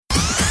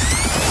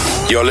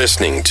You're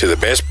listening to the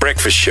best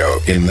breakfast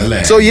show in the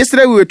land. So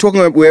yesterday we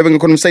were having a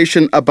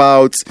conversation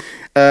about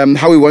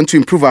how we want to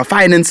improve our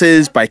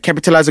finances by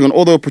capitalizing on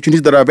all the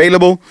opportunities that are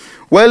available.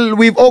 Well,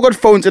 we've all got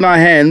phones in our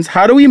hands.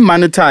 How do we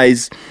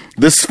monetize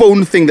this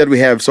phone thing that we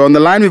have? So on the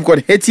line we've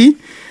got Hetty,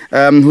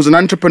 who's an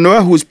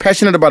entrepreneur who's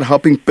passionate about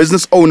helping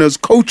business owners,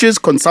 coaches,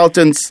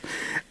 consultants,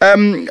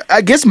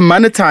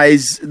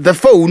 monetize the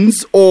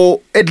phones,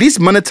 or at least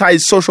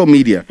monetize social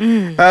media.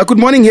 Good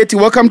morning, Hetty.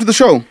 Welcome to the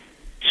show.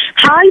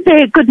 Hi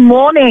there. Good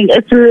morning.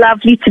 It's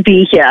lovely to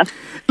be here.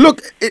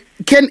 Look,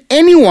 can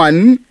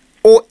anyone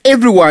or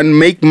everyone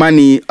make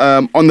money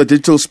on the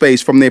digital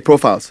space from their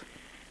profiles?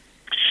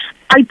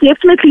 I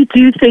definitely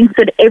do think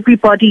that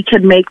everybody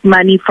can make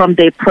money from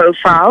their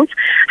profiles.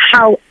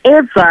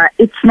 However,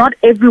 it's not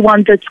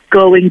everyone that's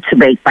going to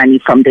make money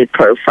from their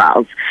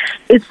profiles.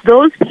 It's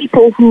those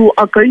people who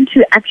are going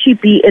to actually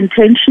be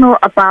intentional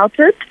about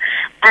it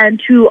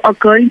and who are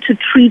going to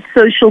treat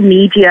social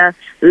media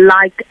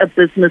like a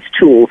business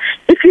tool.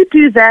 If you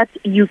do that,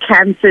 you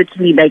can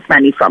certainly make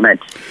money from it.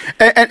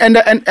 And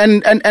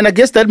I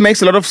guess that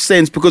makes a lot of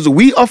sense, because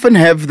we often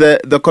have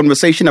the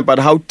conversation about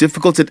how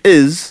difficult it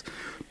is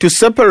to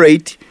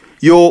separate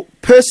your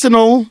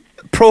personal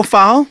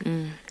profile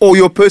or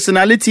your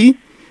personality,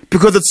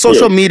 because it's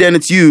social media and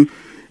it's you,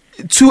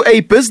 to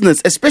a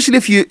business, especially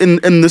if you're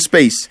in the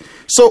space.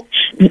 So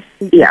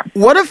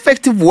what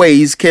effective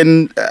ways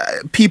can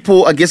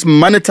people,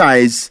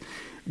 monetize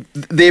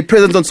their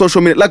presence on social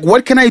media? Like,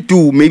 what can I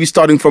do maybe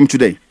starting from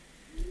today?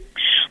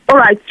 All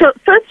right. So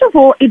first of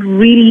all, it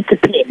really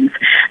depends.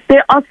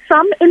 There are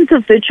some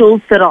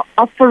individuals that are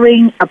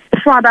offering a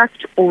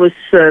product or a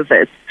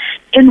service,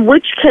 in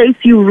which case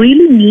you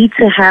really need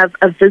to have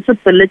a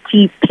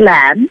visibility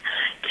plan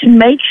to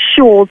make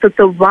sure that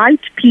the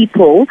right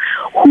people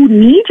who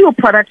need your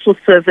product or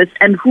service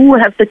and who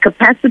have the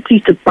capacity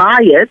to buy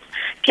it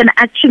can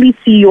actually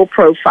see your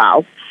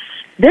profile.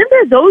 Then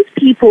there are those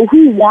people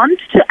who want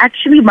to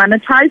actually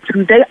monetize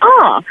who they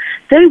are.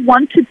 They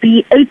want to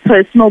be a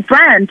personal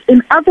brand.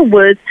 In other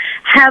words,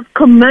 have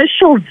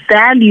commercial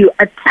value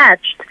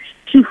attached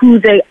to who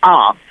they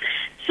are.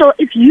 So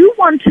if you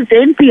want to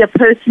then be a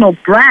personal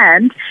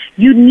brand,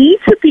 you need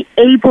to be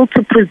able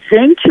to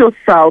present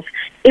yourself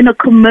in a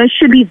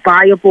commercially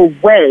viable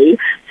way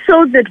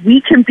so that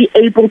we can be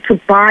able to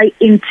buy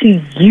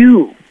into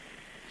you.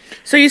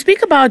 So you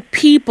speak about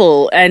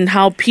people and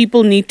how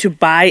people need to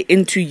buy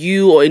into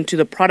you or into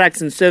the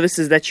products and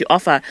services that you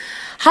offer.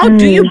 How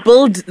do you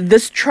build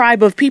this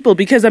tribe of people?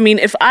 Because,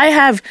 if I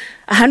have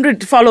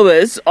 100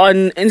 followers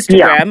on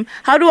Instagram,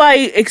 how do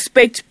I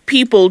expect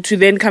people to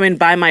then come and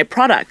buy my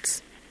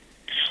products?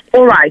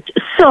 All right.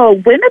 So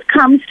when it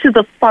comes to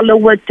the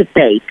follower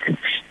debate,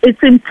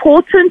 it's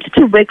important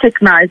to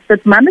recognize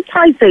that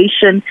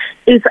monetization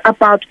is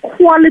about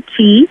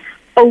quality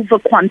over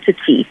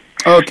quantity.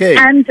 Okay.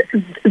 And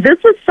this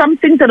is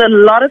something that a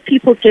lot of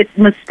people get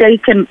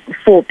mistaken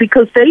for,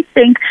 because they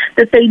think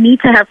that they need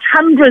to have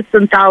hundreds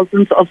and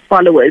thousands of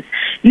followers.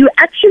 You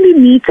actually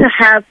need to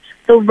have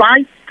the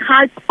right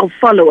type of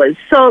followers.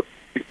 So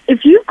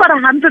if you've got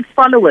 100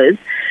 followers,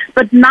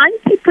 but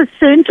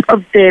 90%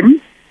 of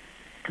them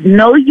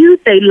know you,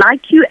 they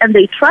like you, and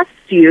they trust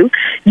you,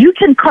 you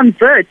can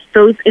convert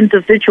those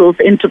individuals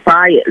into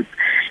buyers.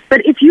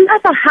 But if you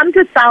have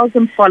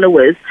 100,000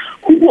 followers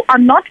who are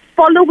not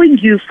following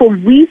you for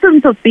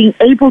reasons of being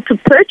able to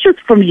purchase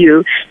from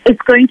you,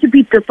 it's going to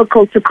be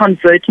difficult to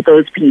convert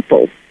those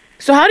people.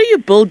 So how do you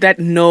build that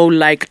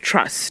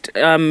trust?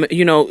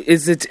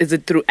 Is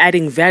it through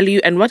adding value?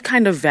 And what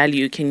kind of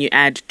value can you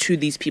add to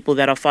these people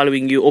that are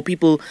following you, or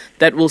people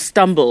that will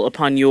stumble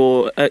upon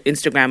your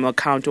Instagram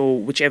account or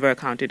whichever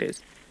account it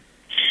is?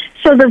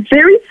 So the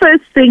very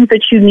first thing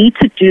that you need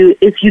to do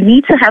is you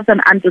need to have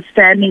an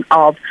understanding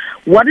of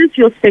what is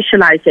your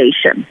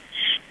specialization.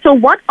 So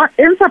what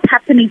ends up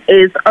happening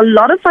is a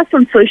lot of us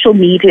on social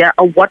media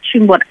are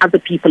watching what other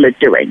people are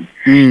doing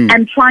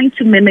and trying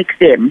to mimic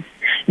them.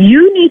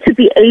 You need to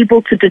be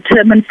able to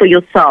determine for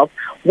yourself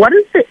what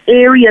is the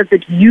area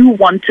that you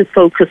want to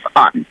focus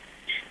on.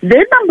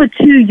 Then number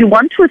two, you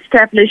want to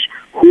establish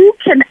who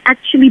can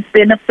actually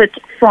benefit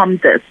from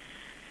this,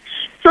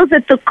 so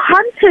that the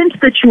content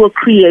that you are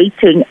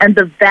creating and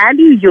the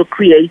value you're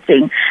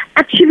creating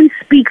actually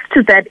speaks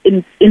to that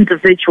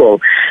individual.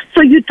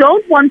 So you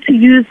don't want to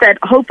use that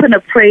hope and a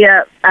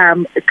prayer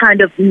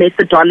kind of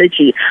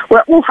methodology.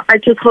 Well, I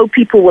just hope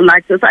people will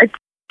like this. I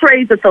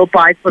pray that they'll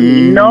buy from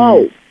me.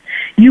 No.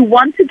 You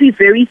want to be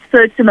very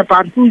certain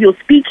about who you're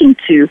speaking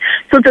to,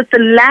 so that the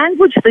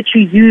language that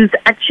you use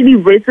actually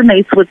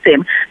resonates with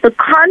them. The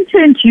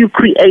content you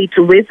create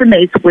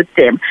resonates with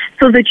them,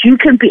 so that you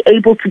can be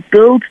able to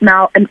build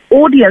now an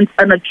audience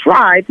and a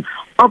tribe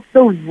of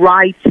the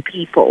right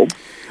people.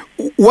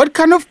 What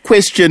kind of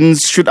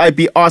questions should I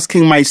be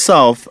asking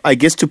myself,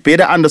 to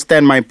better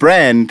understand my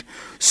brand,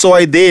 so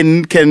I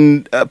then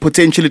can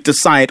potentially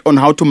decide on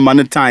how to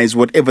monetize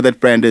whatever that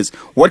brand is?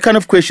 What kind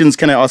of questions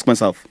can I ask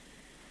myself?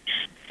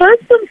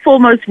 First and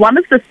foremost, one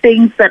of the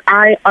things that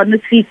I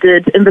honestly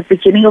did in the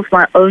beginning of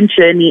my own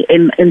journey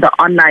in the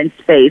online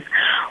space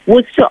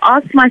was to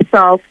ask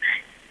myself,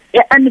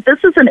 and this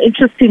is an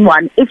interesting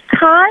one, if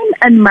time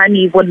and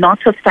money were not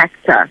a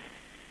factor,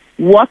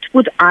 what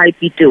would I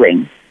be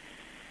doing?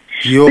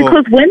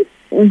 Because when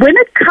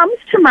it comes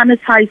to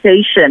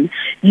monetization,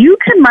 you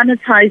can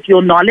monetize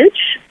your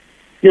knowledge,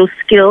 your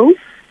skills,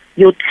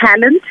 your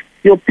talent,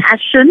 your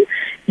passion,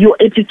 your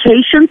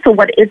education, so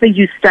whatever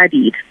you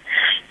studied.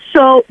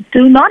 So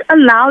do not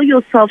allow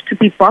yourself to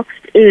be boxed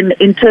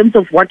in terms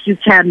of what you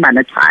can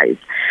monetize.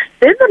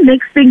 Then the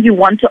next thing you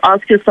want to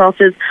ask yourself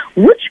is,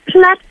 which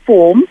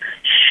platform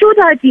should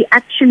I be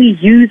actually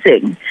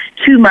using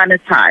to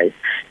monetize?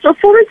 So,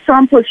 for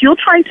example, if you're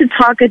trying to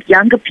target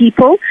younger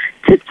people,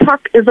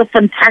 TikTok is a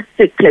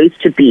fantastic place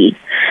to be.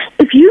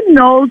 If you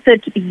know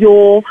that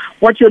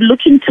what you're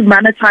looking to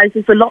monetize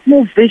is a lot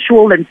more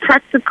visual and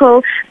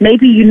practical,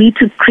 maybe you need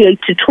to create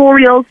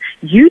tutorials,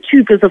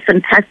 YouTube is a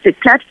fantastic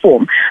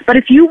platform. But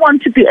if you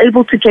want to be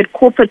able to get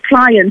corporate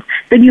clients,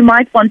 then you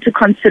might want to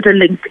consider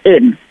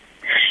LinkedIn.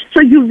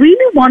 So you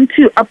really want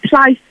to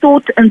apply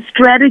thought and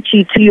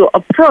strategy to your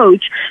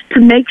approach to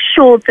make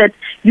sure that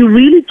you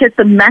really get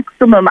the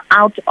maximum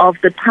out of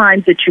the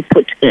time that you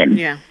put in.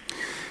 Yeah.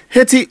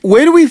 Hetty,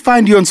 where do we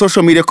find you on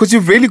social media? Because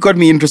you've really got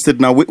me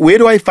interested now. Where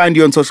do I find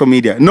you on social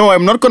media? No,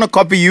 I'm not going to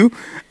copy you.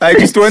 I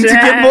just want to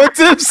get more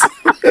tips.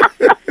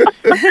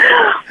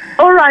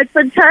 All right,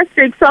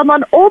 fantastic. So I'm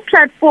on all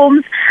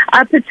platforms,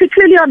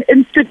 particularly on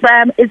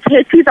Instagram. It's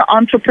Hetty The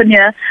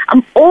Entrepreneur.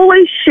 I'm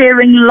always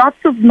sharing lots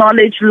of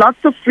knowledge,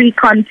 lots of free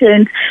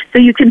content. So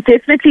you can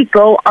definitely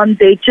go on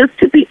there just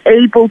to be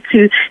able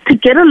to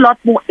get a lot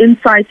more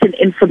insight and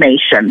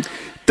information.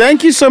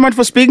 Thank you so much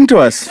for speaking to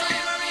us.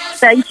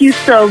 Thank you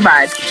so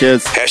much.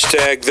 Cheers.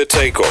 Hashtag The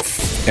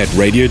Takeoff at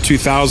Radio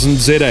 2000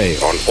 ZA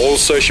on all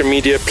social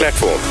media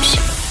platforms.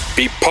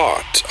 Be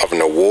part of an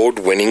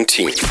award-winning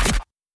team.